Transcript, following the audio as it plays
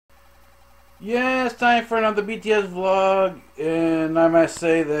Yeah, it's time for another BTS vlog, and I must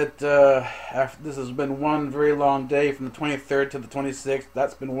say that after this has been one very long day from the 23rd to the 26th.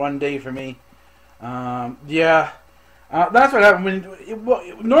 That's been one day for me. Yeah, that's what happens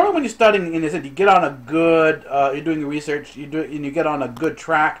normally when you're studying, and you get on a good, you're doing your research, and you get on a good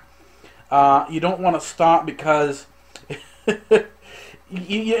track. You don't want to stop because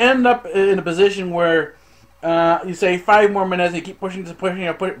you end up in a position where you say 5 more minutes, and you keep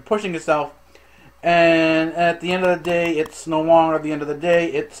pushing yourself. And at the end of the day, it's no longer the end of the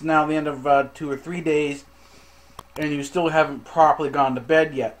day. It's now the end of 2 or 3 days, and you still haven't properly gone to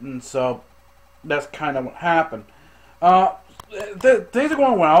bed yet. And so that's kind of what happened. Things are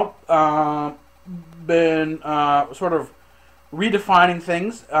going well. Been sort of redefining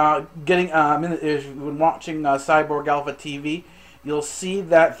things. If you've been watching Cyborg Alpha TV, you'll see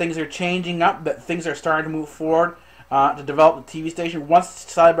that things are changing up. That things are starting to move forward. To develop the TV station. Once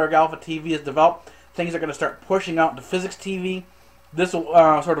Cyborg Alpha TV is developed, things are going to start pushing out to Physics TV. This will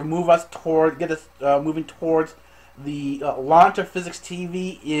sort of move us get us moving towards the launch of Physics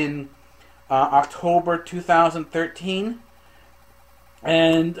TV in October 2013.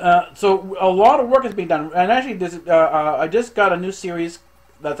 And so a lot of work is being done. And actually, I just got a new series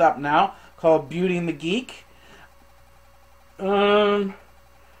that's up now called Beauty and the Geek.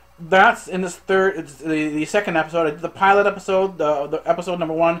 That's in this third. It's the second episode. I did the pilot episode, the episode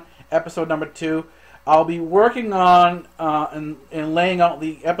number 1, episode number 2. I'll be working on and laying out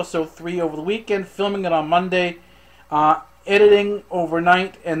the episode 3 over the weekend, filming it on Monday, editing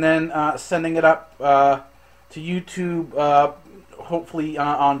overnight, and then sending it up to YouTube hopefully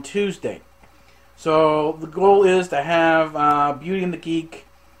on Tuesday. So the goal is to have Beauty and the Geek.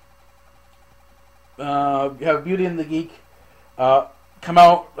 Come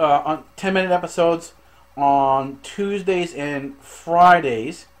out on 10-minute episodes on Tuesdays and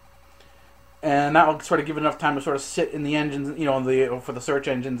Fridays, and that will sort of give enough time to sort of sit in the engines, for the search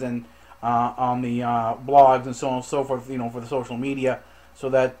engines and on the blogs and so on and so forth, for the social media, so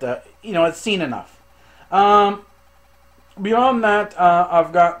that it's seen enough. Beyond that,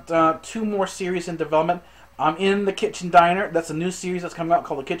 I've got 2 more series in development. I'm in the Kitchen Diner. That's a new series that's coming out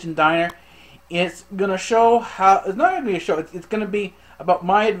called the Kitchen Diner. It's gonna show how. It's not gonna be a show. It's gonna be about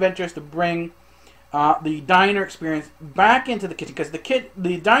my adventures to bring the diner experience back into the kitchen, because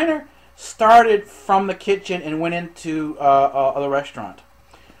the diner started from the kitchen and went into the restaurant.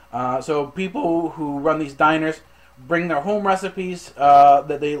 So people who run these diners bring their home recipes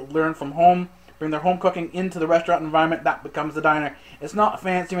that they learn from home, bring their home cooking into the restaurant environment. That becomes the diner. It's not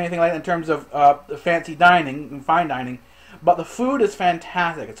fancy or anything like that in terms of fancy dining and fine dining, but the food is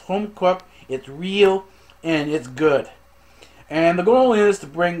fantastic. It's home cooked, it's real, and it's good. And the goal is to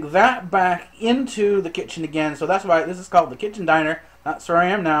bring that back into the kitchen again. So that's why this is called the Kitchen Diner. That's where I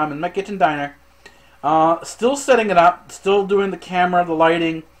am now. I'm in my Kitchen Diner. Still setting it up. Still doing the camera, the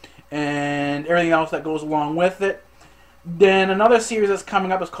lighting, and everything else that goes along with it. Then another series that's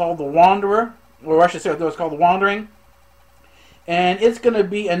coming up is called The Wanderer. Or I should say it's called The Wandering. And it's going to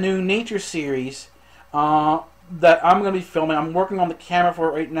be a new nature series that I'm going to be filming. I'm working on the camera for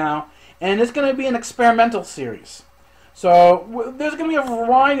it right now. And it's going to be an experimental series. So there's going to be a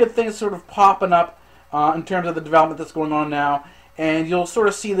variety of things sort of popping up in terms of the development that's going on now, and you'll sort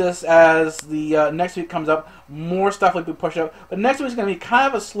of see this as the next week comes up. More stuff will be pushed up, but next week is going to be kind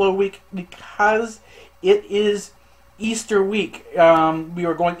of a slow week because it is Easter week. We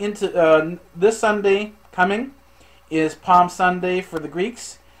are going into this Sunday coming is Palm Sunday for the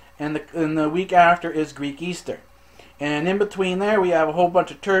Greeks, and the week after is Greek Easter, and in between there we have a whole bunch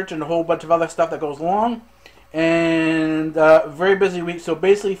of church and a whole bunch of other stuff that goes along. And very busy week. So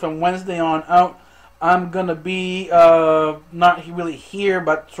basically from Wednesday on out, I'm going to be not really here,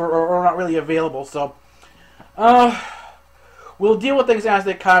 but or not really available. So we'll deal with things as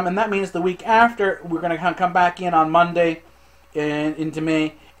they come, and that means the week after we're going to come back in on Monday and into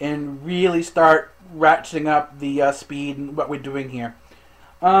May and really start ratcheting up the speed and what we're doing here.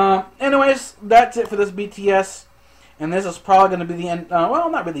 Anyways, that's it for this BTS. And this is probably going to be the end, well,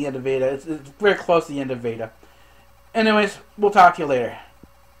 not really the end of VEDA. It's very close to the end of VEDA. Anyways, we'll talk to you later.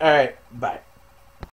 Alright, bye.